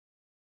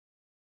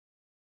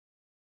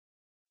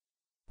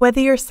Whether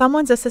you're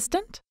someone's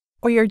assistant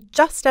or you're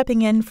just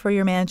stepping in for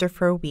your manager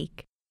for a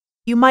week,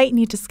 you might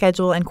need to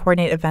schedule and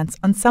coordinate events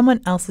on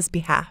someone else's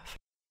behalf.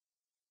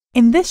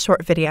 In this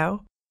short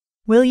video,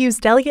 we'll use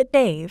Delegate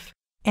Dave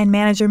and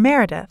manager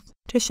Meredith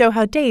to show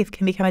how Dave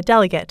can become a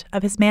delegate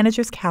of his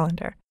manager's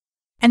calendar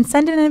and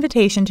send an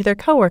invitation to their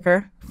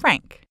coworker,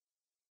 Frank.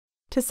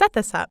 To set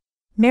this up,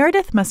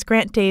 Meredith must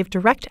grant Dave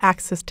direct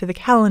access to the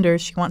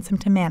calendars she wants him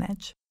to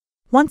manage.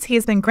 Once he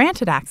has been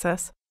granted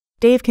access,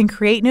 Dave can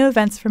create new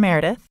events for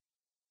Meredith,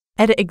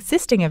 edit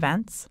existing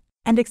events,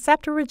 and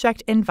accept or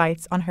reject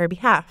invites on her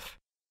behalf.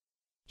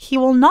 He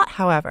will not,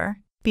 however,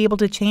 be able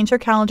to change her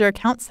calendar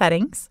account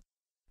settings,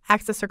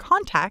 access her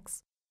contacts,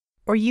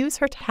 or use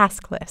her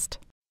task list.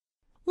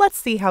 Let's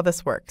see how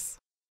this works.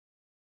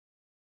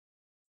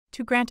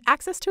 To grant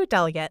access to a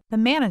delegate, the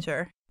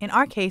manager, in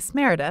our case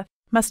Meredith,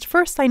 must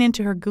first sign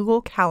into her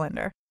Google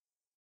Calendar.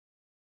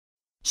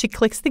 She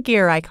clicks the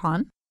gear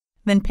icon,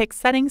 then picks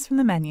Settings from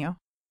the menu.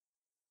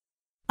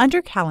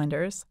 Under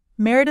Calendars,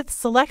 Meredith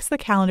selects the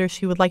calendar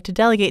she would like to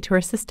delegate to her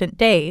assistant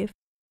Dave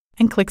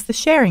and clicks the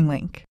sharing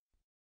link.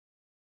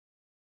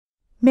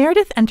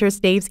 Meredith enters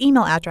Dave's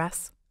email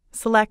address,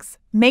 selects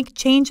Make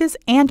Changes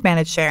and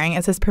Manage Sharing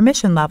as his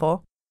permission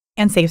level,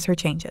 and saves her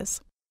changes.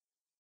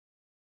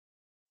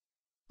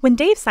 When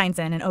Dave signs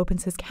in and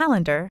opens his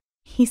calendar,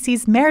 he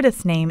sees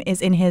Meredith's name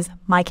is in his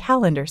My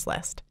Calendars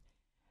list.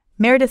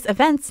 Meredith's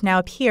events now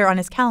appear on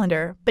his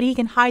calendar, but he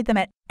can hide them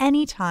at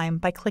any time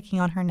by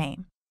clicking on her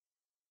name.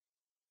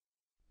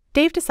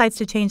 Dave decides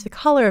to change the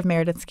color of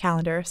Meredith's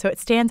calendar so it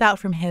stands out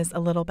from his a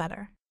little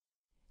better.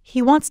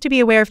 He wants to be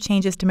aware of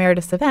changes to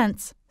Meredith's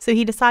events, so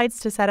he decides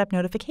to set up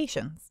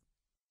notifications.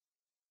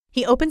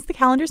 He opens the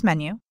Calendars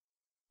menu,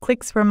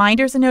 clicks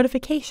Reminders and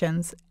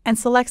Notifications, and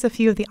selects a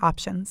few of the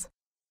options.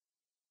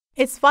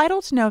 It's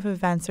vital to know if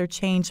events are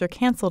changed or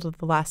canceled at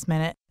the last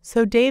minute,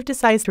 so Dave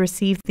decides to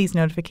receive these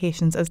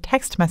notifications as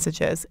text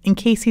messages in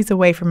case he's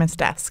away from his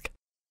desk.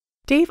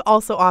 Dave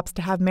also opts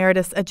to have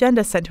Meredith's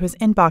agenda sent to his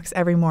inbox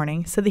every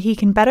morning so that he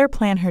can better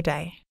plan her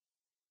day.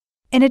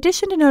 In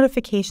addition to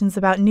notifications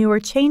about new or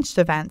changed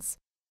events,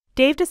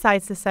 Dave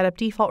decides to set up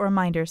default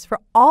reminders for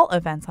all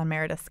events on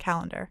Meredith's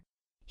calendar.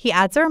 He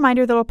adds a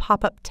reminder that will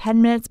pop up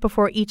 10 minutes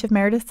before each of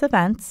Meredith's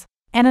events,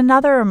 and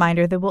another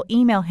reminder that will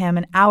email him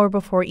an hour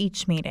before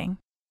each meeting.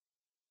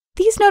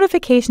 These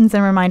notifications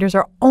and reminders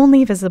are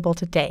only visible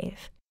to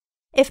Dave.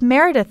 If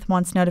Meredith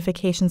wants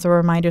notifications or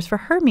reminders for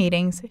her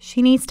meetings,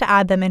 she needs to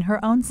add them in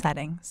her own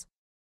settings.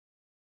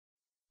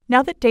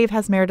 Now that Dave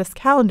has Meredith's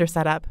calendar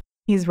set up,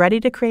 he's ready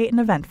to create an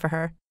event for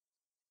her.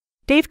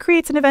 Dave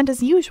creates an event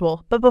as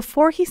usual, but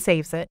before he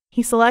saves it,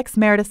 he selects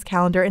Meredith's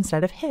calendar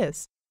instead of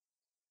his.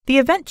 The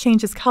event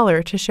changes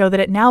color to show that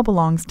it now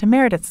belongs to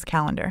Meredith's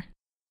calendar.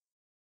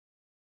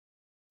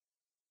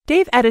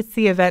 Dave edits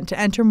the event to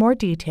enter more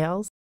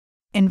details,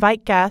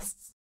 invite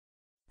guests,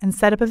 and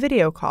set up a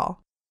video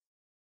call.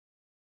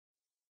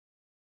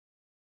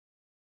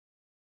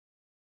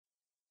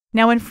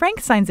 Now when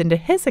Frank signs into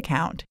his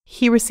account,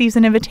 he receives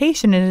an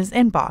invitation in his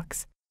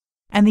inbox,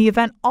 and the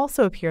event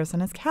also appears on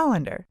his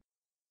calendar.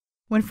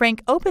 When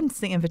Frank opens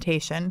the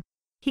invitation,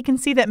 he can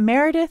see that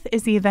Meredith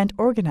is the event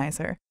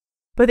organizer,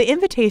 but the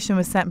invitation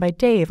was sent by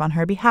Dave on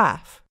her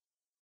behalf.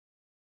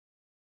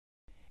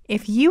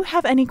 If you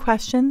have any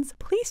questions,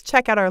 please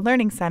check out our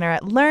Learning Center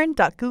at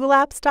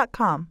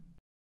learn.googleapps.com.